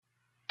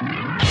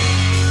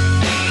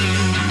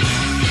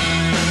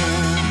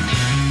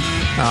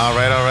All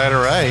right, all right,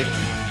 all right.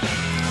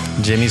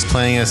 Jimmy's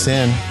playing us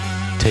in.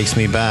 Takes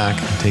me back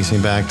to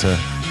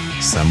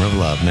Summer of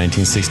Love,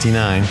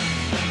 1969.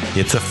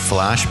 It's a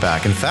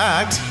flashback. In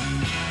fact,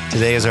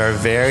 today is our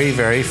very,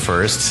 very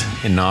first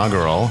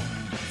inaugural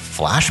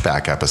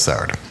flashback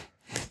episode.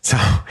 So,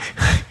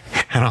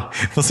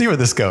 we'll see where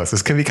this goes.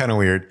 This could be kind of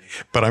weird,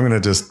 but I'm going to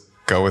just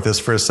go with this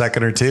for a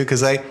second or two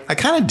because I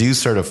kind of do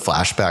sort of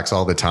flashbacks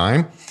all the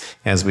time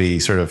as we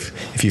sort of,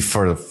 if you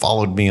sort of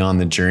followed me on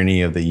the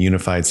journey of the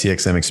unified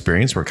CXM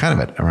experience, we're kind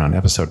of at around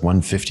episode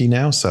 150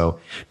 now. So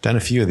done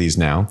a few of these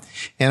now.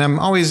 And I'm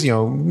always,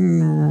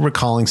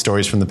 recalling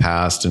stories from the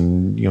past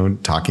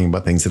and, talking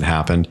about things that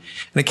happened.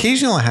 And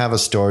occasionally I'll have a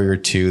story or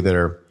two that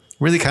are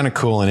really kind of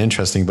cool and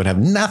interesting, but have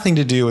nothing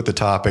to do with the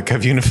topic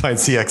of unified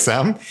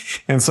CXM.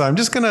 And so I'm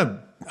going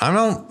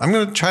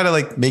to try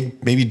to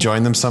maybe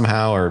join them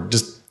somehow or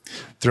just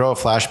throw a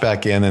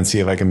flashback in and see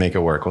if I can make it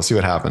work. We'll see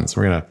what happens.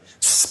 We're going to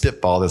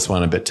spitball this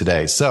one a bit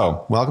today.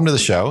 So welcome to the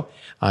show.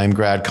 I'm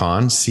Grad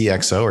Kahn,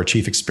 CXO or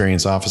Chief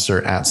Experience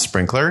Officer at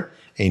Sprinklr,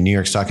 a New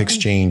York Stock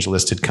Exchange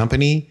listed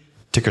company,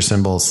 ticker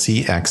symbol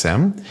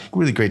CXM.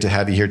 Really great to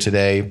have you here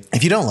today.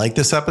 If you don't like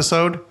this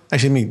episode,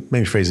 actually, let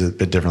me phrase it a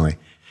bit differently.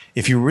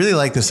 If you really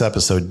like this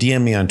episode,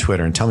 DM me on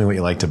Twitter and tell me what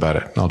you liked about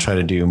it. I'll try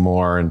to do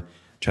more and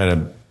try to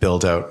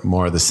build out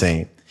more of the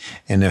same.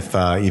 And if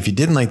you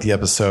didn't like the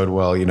episode,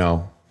 well,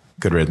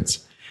 good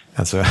riddance.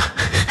 That's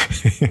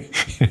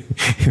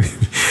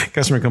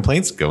customer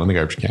complaints, go in the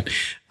garbage can.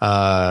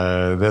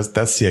 That's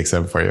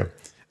CXM for you.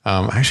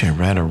 Actually, I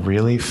read a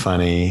really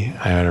funny,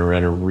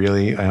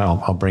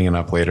 I'll bring it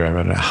up later. I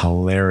read a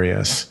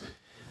hilarious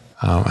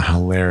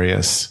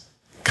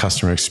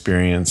customer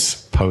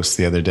experience post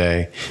the other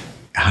day.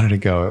 How did it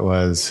go? It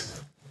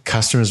was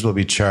customers will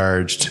be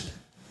charged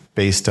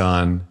based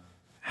on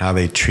how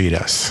they treat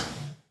us.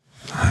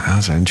 That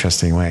was an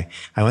interesting way.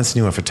 I once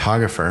knew a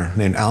photographer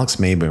named Alex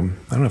Mayboom.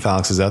 I don't know if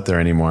Alex is out there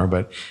anymore,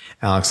 but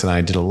Alex and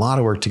I did a lot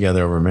of work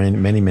together over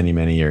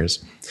many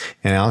years.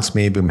 And Alex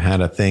Mayboom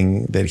had a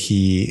thing that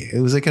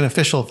it was like an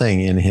official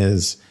thing in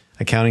his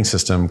accounting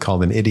system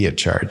called an idiot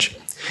charge.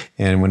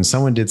 And when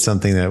someone did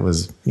something that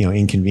was,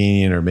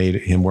 inconvenient or made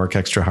him work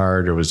extra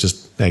hard or was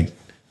just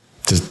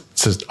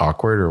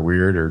awkward or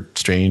weird or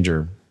strange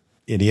or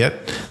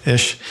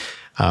idiot-ish,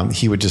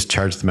 he would just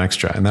charge them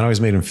extra. And that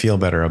always made him feel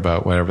better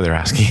about whatever they're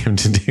asking him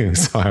to do.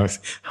 So I always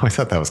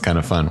thought that was kind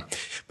of fun.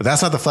 But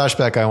that's not the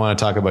flashback I want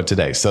to talk about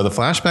today. So the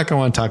flashback I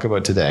want to talk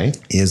about today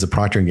is a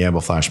Procter & Gamble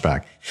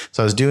flashback.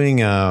 So I was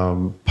doing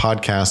a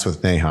podcast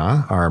with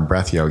Neha, our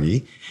breath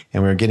yogi,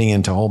 and we were getting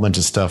into a whole bunch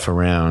of stuff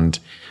around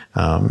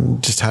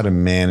just how to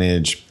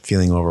manage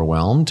feeling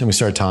overwhelmed. And we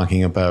started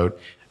talking about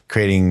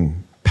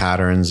creating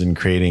patterns and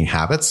creating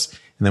habits.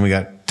 And then we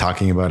got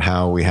talking about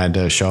how we had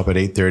to show up at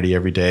 8:30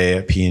 every day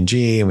at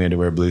P&G and we had to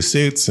wear blue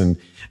suits and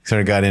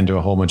sort of got into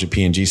a whole bunch of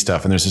P&G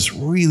stuff. And there's this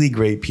really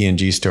great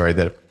P&G story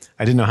that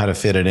I didn't know how to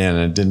fit it in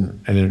and it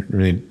didn't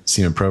really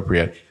seem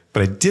appropriate,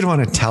 but I did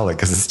want to tell it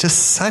because it's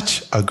just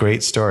such a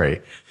great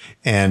story.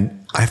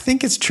 And I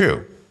think it's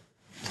true.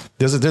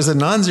 There's a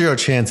non-zero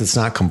chance it's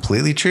not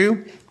completely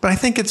true, but I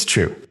think it's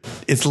true.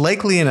 It's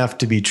likely enough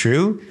to be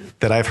true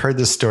that I've heard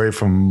this story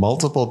from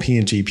multiple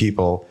P&G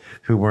people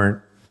who weren't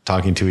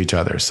talking to each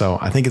other. So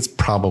I think it's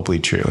probably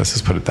true. Let's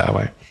just put it that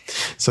way.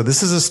 So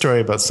this is a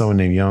story about someone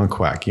named Jan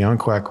Kwek. Jan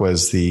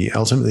Kwek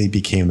ultimately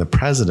became the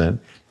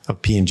president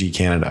of P&G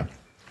Canada.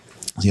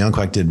 So Jan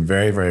Kwek did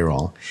very, very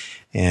well.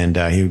 And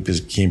he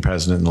became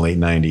president in the late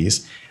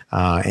 90s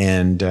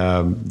and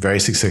very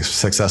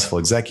successful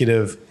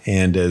executive.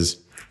 And as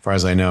far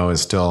as I know,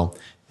 is still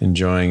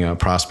enjoying a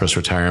prosperous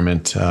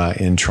retirement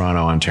in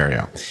Toronto,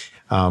 Ontario.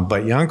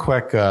 But Jan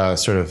Kwek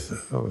sort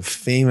of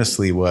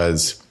famously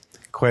was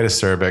quite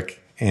acerbic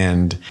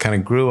and kind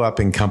of grew up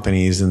in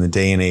companies in the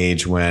day and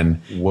age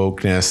when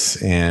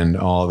wokeness and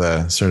all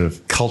the sort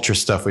of culture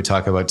stuff we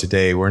talk about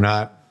today were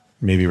not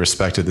maybe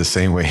respected the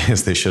same way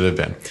as they should have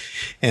been.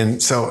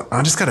 And so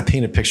I just got to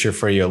paint a picture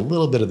for you, a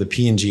little bit of the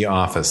P&G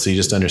office so you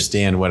just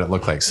understand what it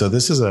looked like. So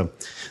this is a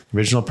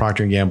original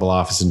Procter & Gamble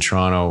office in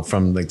Toronto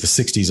from like the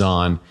 60s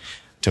on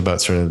to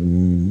about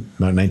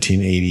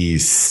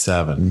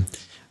 1987.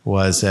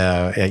 Was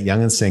at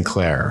Yonge and St.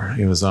 Clair.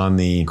 It was on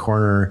the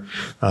corner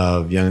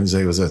of Yonge.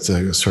 It was a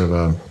sort of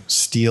a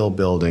steel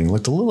building.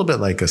 Looked a little bit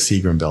like a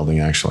Seagram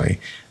building, actually.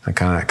 A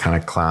kind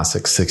of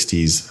classic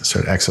 60s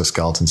sort of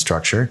exoskeleton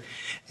structure.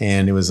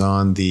 And it was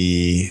on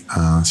the,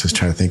 just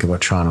trying to think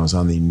about Toronto. It was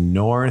on the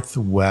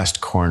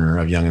northwest corner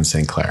of Yonge and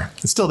St. Clair.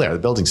 It's still there. The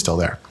building's still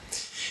there.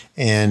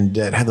 And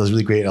it had those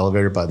really great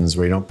elevator buttons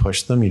where you don't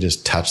push them. You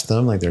just touch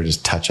them. Like they're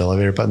just touch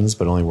elevator buttons,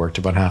 but only worked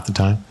about half the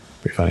time.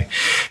 Pretty funny.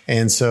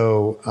 And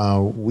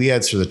so we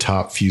had sort of the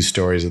top few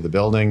stories of the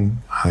building.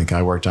 I think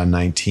I worked on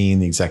 19.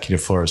 The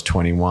executive floor was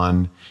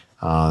 21.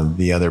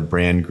 The other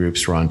brand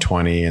groups were on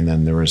 20. And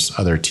then there was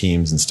other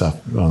teams and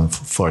stuff on the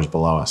floors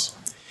below us.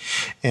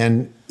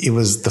 And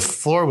the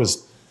floor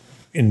was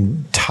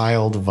in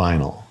tiled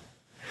vinyl.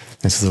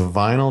 This is a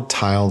vinyl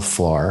tiled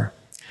floor.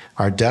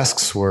 Our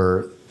desks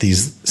were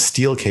these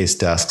steel case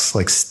desks,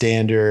 like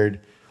standard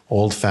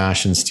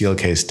old-fashioned steel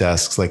case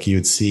desks like you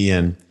would see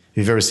in, if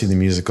you've ever seen the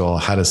musical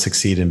How to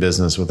Succeed in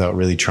Business Without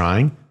Really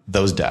Trying,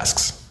 those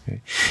desks.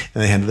 Okay?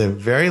 And they had the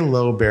very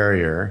low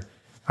barrier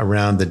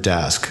around the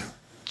desk,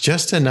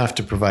 just enough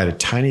to provide a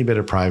tiny bit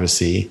of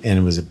privacy. And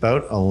it was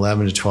about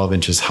 11 to 12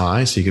 inches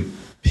high. So you could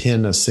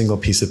pin a single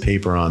piece of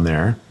paper on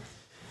there,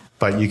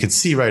 but you could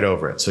see right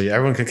over it. So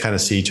everyone could kind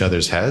of see each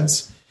other's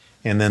heads.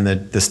 And then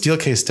the steel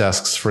case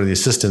desks for the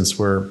assistants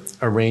were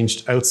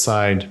arranged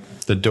outside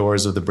the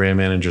doors of the brand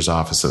manager's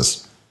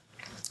offices.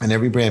 And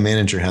every brand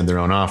manager had their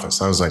own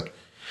office. I was like,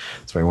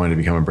 that's why I wanted to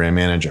become a brand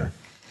manager.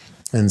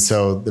 And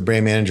so the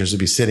brand managers would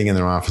be sitting in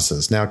their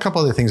offices. Now, a couple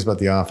other things about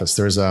the office.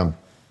 There's a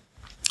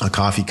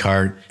coffee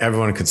cart.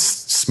 Everyone could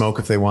smoke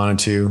if they wanted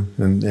to.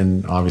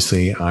 And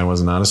obviously I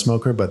was not a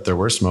smoker, but there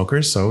were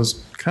smokers. So it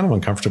was kind of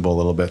uncomfortable a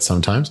little bit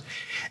sometimes.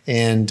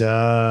 And,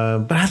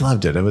 but I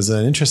loved it. It was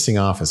an interesting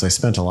office. I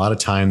spent a lot of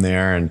time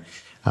there, and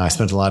I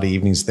spent a lot of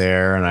evenings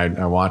there, and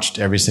I watched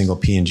every single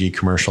P&G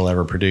commercial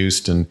ever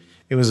produced. And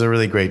it was a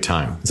really great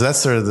time. So that's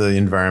sort of the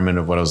environment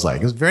of what it was like.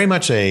 It was very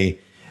much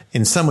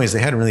in some ways, they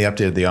hadn't really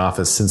updated the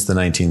office since the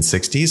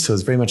 1960s. So it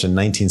was very much a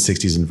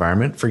 1960s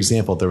environment. For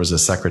example, there was a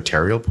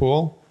secretarial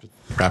pool.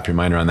 Wrap your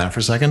mind around that for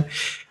a second.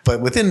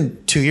 But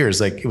within 2 years,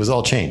 like, it was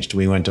all changed.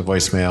 We went to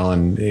voicemail,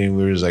 and it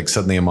was like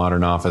suddenly a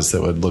modern office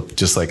that would look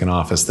just like an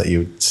office that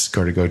you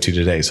sort of go to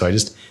today. So I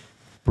just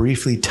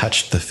briefly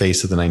touched the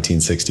face of the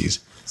 1960s.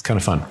 It's kind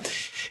of fun.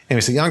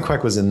 Anyway, so Jan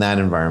Kwek was in that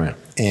environment.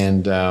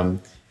 And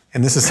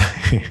this is,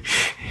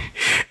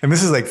 and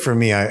this is like, for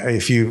me,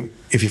 if you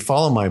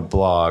follow my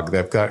blog,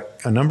 I've got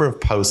a number of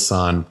posts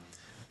on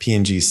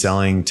P&G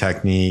selling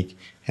technique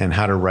and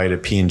how to write a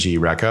P&G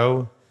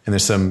reco. And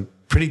there's some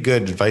pretty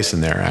good advice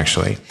in there,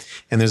 actually.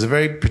 And there's a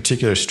very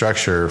particular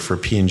structure for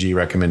P&G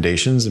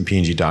recommendations and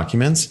P&G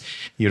documents.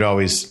 You'd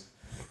always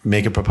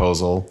make a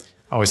proposal,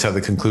 always have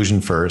the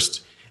conclusion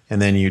first,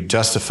 and then you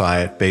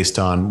justify it based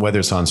on whether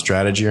it's on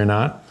strategy or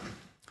not,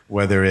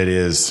 whether it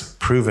is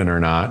proven or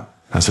not.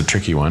 That's a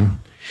tricky one.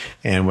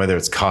 And whether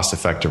it's cost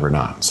effective or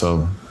not.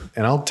 So,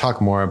 and I'll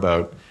talk more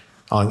about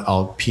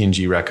I'll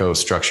P&G reco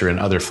structure and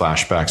other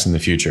flashbacks in the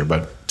future,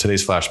 but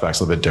today's flashback's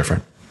a little bit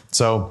different.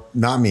 So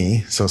not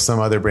me. So some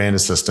other brand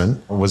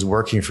assistant was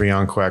working for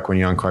Jan Kwek when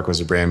Jan Kwek was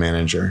a brand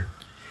manager,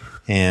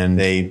 and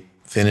they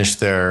finished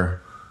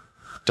their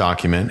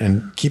document.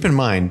 And keep in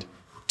mind,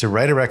 to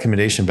write a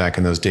recommendation back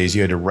in those days,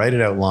 you had to write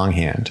it out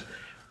longhand.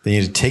 Then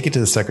you had to take it to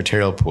the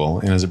secretarial pool.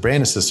 And as a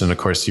brand assistant, of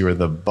course, you were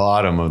the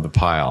bottom of the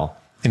pile.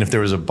 And if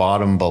there was a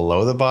bottom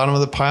below the bottom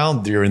of the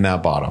pile, you're in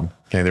that bottom.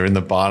 Okay, they're in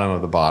the bottom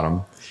of the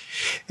bottom.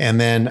 And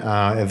then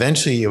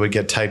eventually it would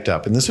get typed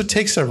up. And this would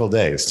take several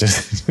days,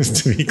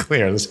 just to be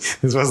clear. This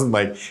wasn't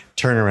like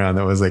turnaround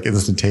that was like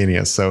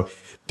instantaneous. So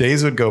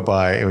days would go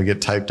by, it would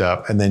get typed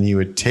up, and then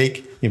you'd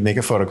make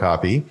a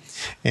photocopy,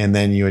 and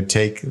then you would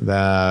take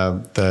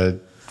the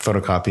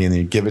photocopy and then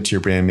you'd give it to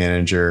your brand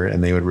manager,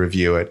 and they would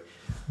review it,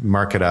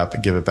 mark it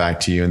up, give it back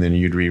to you, and then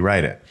you'd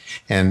rewrite it.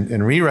 And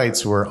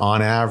rewrites were,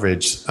 on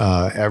average,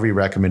 every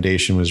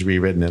recommendation was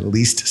rewritten at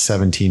least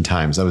 17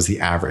 times. That was the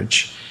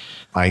average.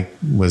 I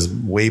was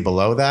way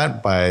below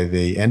that by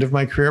the end of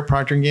my career at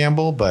Procter &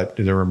 Gamble, but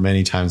there were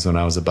many times when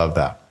I was above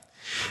that.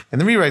 And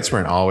the rewrites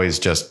weren't always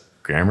just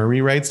grammar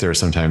rewrites. There were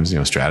sometimes,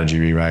 strategy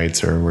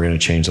rewrites, or we're going to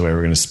change the way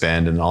we're going to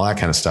spend and all that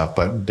kind of stuff,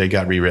 but they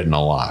got rewritten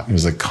a lot. It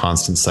was a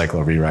constant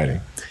cycle of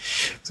rewriting.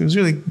 So it was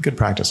really good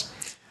practice.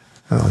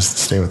 Let's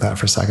stay with that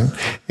for a second.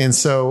 And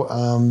so,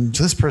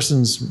 this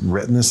person's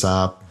written this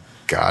up,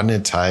 gotten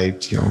it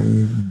typed,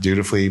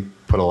 dutifully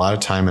put a lot of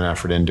time and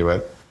effort into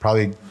it,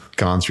 probably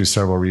gone through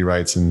several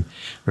rewrites and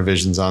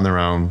revisions on their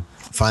own,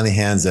 finally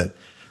hands it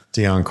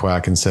to Jan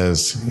Kwek and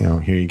says,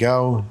 here you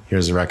go,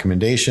 here's a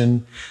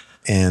recommendation.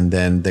 And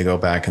then they go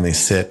back and they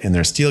sit in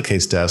their steel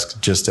case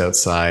desk just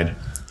outside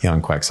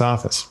Jan Kwek's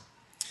office.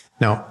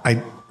 Now,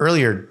 I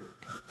earlier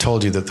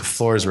told you that the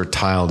floors were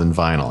tiled in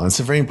vinyl. And it's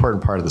a very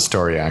important part of the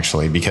story,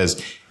 actually, because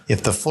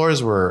if the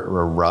floors were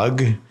a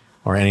rug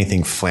or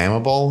anything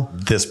flammable,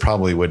 this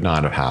probably would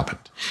not have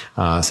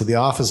happened. So the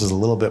office is a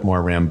little bit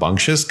more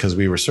rambunctious because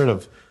we were sort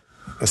of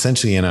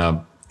essentially in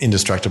a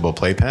indestructible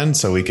playpen.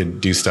 So we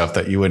could do stuff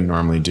that you wouldn't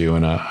normally do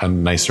in a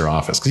nicer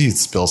office because you'd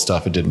spill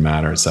stuff. It didn't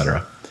matter, et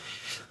cetera.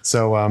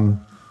 So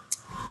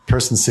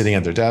person sitting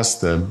at their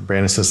desk, the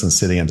brand assistant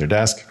sitting at their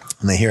desk,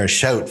 and they hear a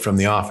shout from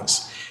the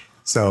office.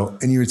 So,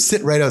 and you would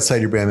sit right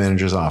outside your brand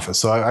manager's office.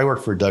 So I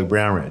worked for Doug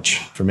Brownridge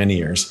for many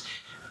years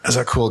as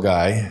a cool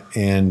guy,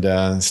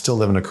 and still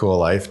living a cool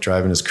life,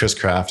 driving his Chris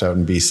Craft out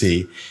in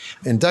BC.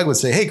 And Doug would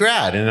say, "Hey,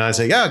 Grad." And I'd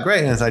say, "Yeah, great."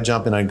 And as I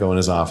jump in, I'd go in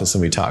his office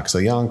and we talk.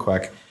 So Jan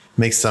Kwek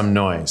makes some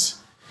noise,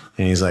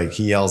 and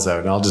he yells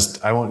out, and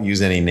I won't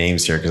use any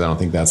names here because I don't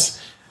think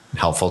that's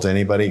helpful to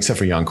anybody except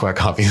for Jan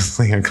Kwek.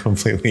 Obviously, I'm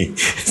completely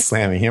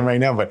slamming him right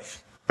now, but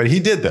he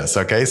did this.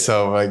 Okay.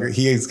 So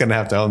he's going to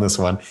have to own this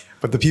one,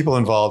 but the people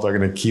involved are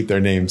going to keep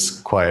their names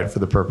quiet for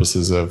the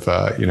purposes of,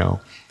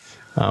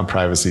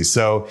 privacy.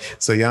 So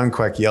Jan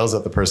Kwek yells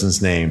out the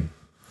person's name,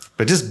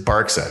 but just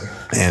barks it.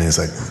 And he's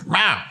like,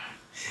 "Wow."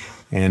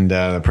 And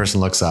the person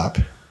looks up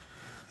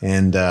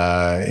And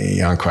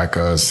Jan Kwek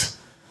goes,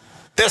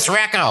 "This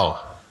reco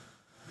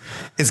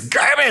is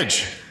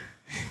garbage."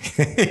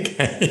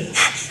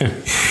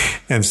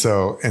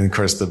 And of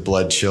course, the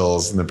blood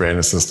chills in the brand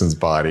assistant's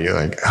body.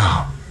 Like,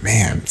 oh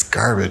man, it's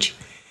garbage.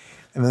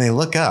 And then they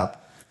look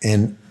up,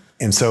 and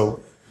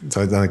so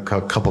I've done a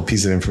couple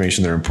pieces of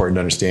information that are important to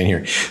understand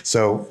here.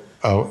 So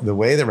the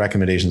way that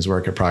recommendations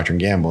work at Procter &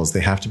 Gamble is they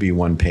have to be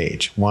one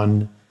page,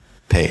 and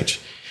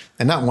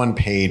not one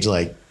page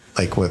like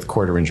with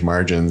 1/4-inch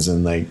margins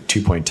and like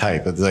 2-point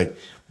type. It's like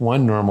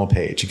one normal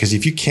page, because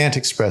if you can't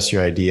express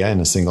your idea in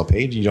a single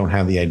page, you don't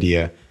have the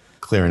idea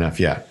clear enough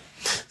yet.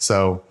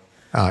 So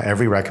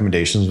every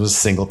recommendation was a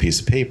single piece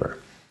of paper.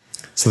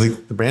 So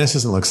the brand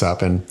assistant looks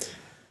up, and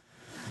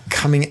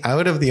coming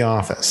out of the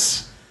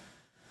office,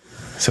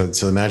 so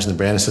imagine the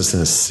brand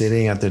assistant is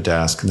sitting at their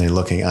desk and they're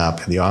looking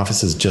up, and the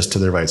office is just to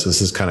their right. So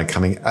this is kind of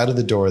coming out of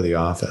the door of the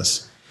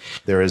office.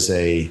 There is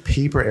a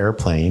paper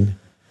airplane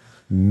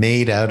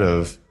made out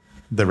of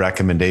the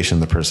recommendation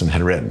the person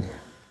had written.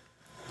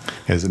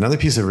 There's another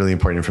piece of really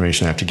important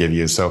information I have to give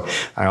you. So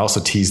I also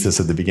teased this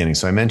at the beginning.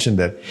 So I mentioned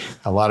that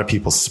a lot of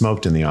people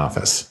smoked in the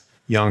office.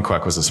 Jan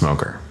Kwek was a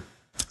smoker.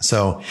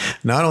 So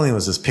not only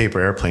was this paper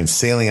airplane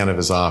sailing out of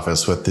his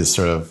office with this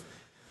sort of,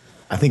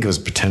 I think it was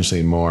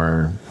potentially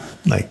more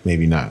like,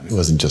 maybe not, it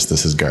wasn't just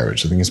 "this is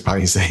garbage." I think it's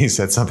probably, he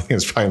said something that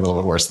was probably a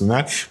little bit worse than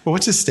that, but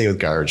let's just stay with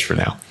garbage for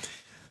now.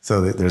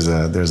 So there's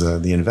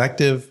the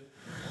invective,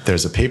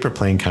 there's a paper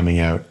plane coming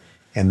out.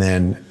 And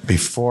then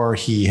before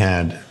he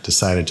had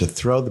decided to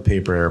throw the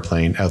paper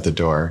airplane out the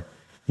door,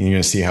 you're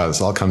going to see how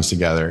this all comes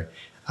together.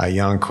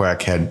 Jan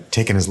Kwek had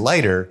taken his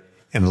lighter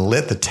and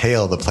lit the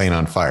tail of the plane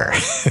on fire.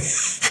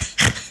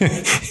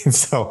 And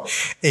so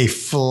a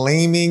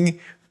flaming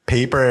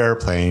paper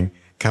airplane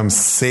comes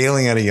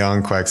sailing out of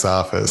Jan Kwek's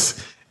office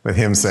with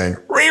him saying,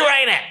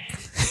 "Rewrite it."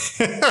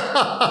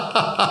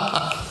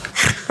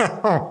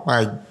 Oh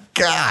my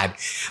God.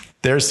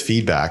 There's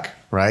feedback,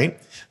 right?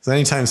 So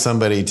anytime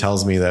somebody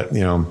tells me that,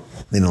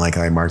 like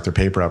I marked their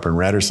paper up in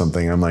red or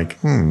something, I'm like,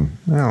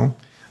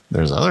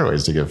 there's other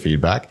ways to give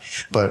feedback.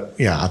 But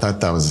yeah, I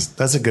thought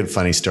that's a good,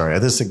 funny story.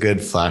 This is a good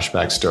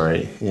flashback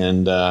story.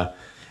 And,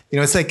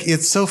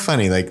 it's so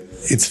funny. Like,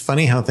 it's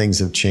funny how things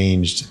have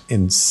changed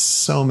in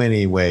so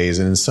many ways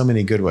and in so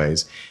many good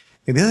ways.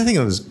 And the other thing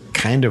that was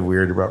kind of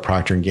weird about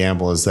Procter &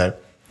 Gamble is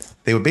that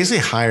they would basically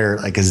hire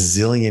like a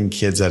zillion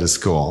kids out of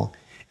school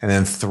and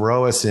then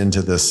throw us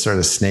into this sort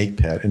of snake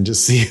pit and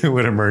just see who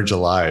would emerge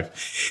alive.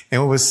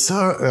 And it was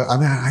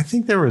I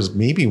think there was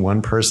maybe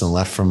one person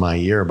left from my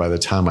year by the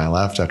time I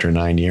left after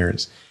 9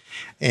 years.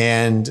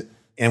 And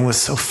what's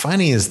so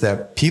funny is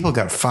that people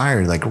got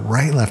fired like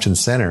right, left, and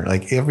center.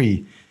 Like it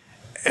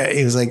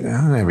was like,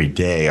 not every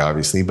day,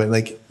 obviously, but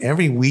like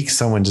every week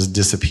someone just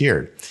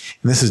disappeared.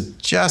 And this is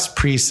just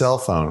pre-cell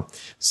phone.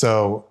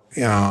 So,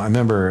 I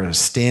remember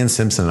Stan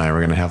Simpson and I were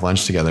going to have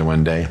lunch together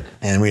one day,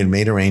 and we had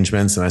made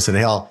arrangements. And I said,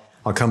 "Hey, I'll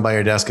come by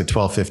your desk at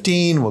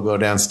 12:15. We'll go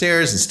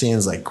downstairs." And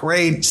Stan's like,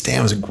 "Great."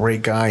 Stan was a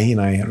great guy. He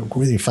and I had a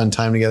really fun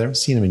time together. I haven't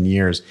seen him in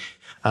years.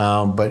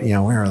 But we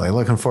were like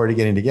looking forward to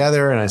getting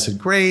together. And I said,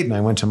 "Great." And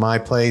I went to my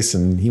place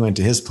and he went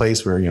to his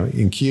place. We were,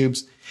 in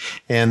cubes.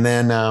 And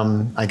then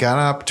I got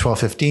up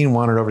 12:15,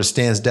 wandered over to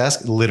Stan's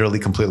desk, literally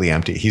completely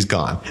empty. He's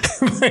gone.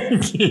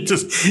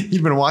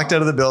 He'd been walked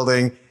out of the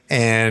building.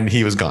 And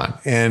he was gone.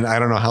 And I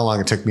don't know how long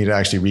it took me to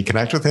actually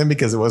reconnect with him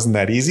because it wasn't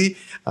that easy.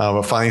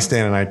 But finally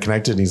Stan and I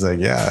connected, and he's like,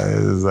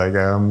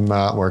 "I'm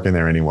not working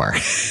there anymore."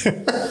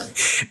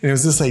 And it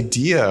was this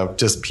idea of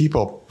just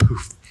people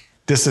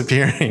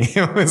disappearing.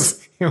 It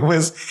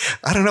was,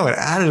 I don't know, it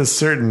added a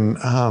certain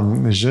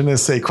je ne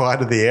sais quoi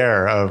to the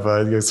air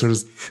of sort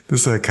of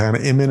this kind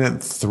of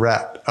imminent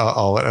threat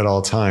at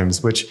all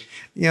times, which,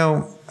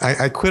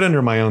 I quit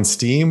under my own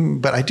steam.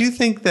 But I do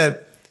think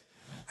that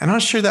I'm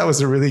not sure that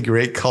was a really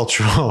great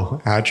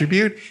cultural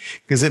attribute,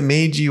 because it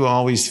made you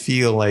always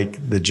feel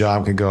like the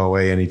job could go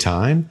away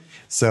anytime.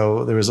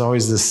 So there was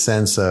always this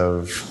sense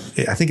of,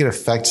 I think it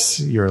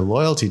affects your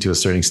loyalty to a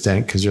certain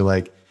extent, because you're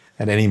like,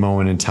 at any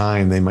moment in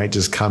time, they might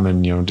just come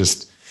and,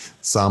 just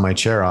saw my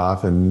chair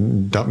off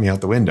and dump me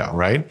out the window.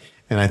 Right.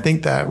 And I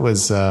think that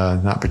was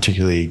not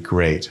particularly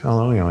great.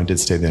 Although, I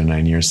did stay there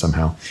 9 years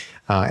somehow.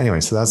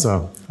 Anyway, so that's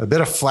a bit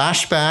of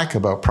flashback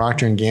about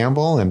Procter &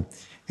 Gamble. And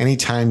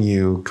anytime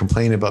you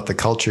complain about the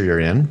culture you're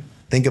in,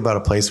 think about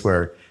a place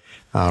where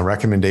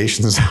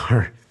recommendations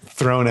are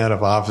thrown out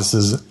of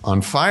offices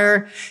on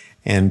fire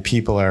and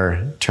people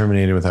are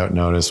terminated without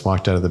notice,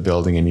 walked out of the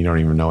building, and you don't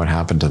even know what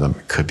happened to them.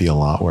 It could be a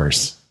lot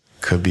worse.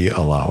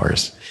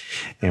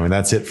 Anyway,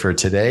 that's it for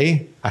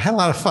today. I had a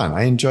lot of fun.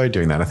 I enjoyed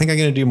doing that. I think I'm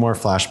going to do more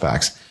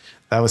flashbacks.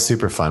 That was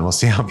super fun. We'll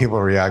see how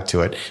people react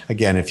to it.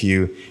 Again, if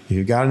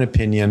you've got an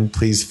opinion,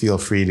 please feel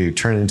free to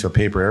turn it into a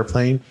paper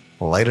airplane,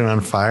 light it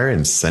on fire,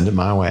 and send it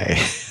my way.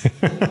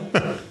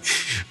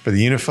 For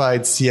the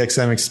Unified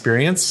CXM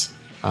Experience,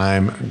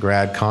 I'm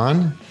Grad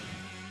Conn,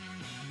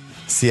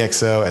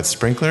 CXO at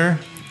Sprinkler,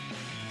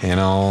 and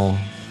I'll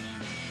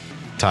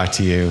talk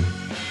to you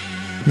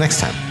next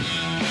time.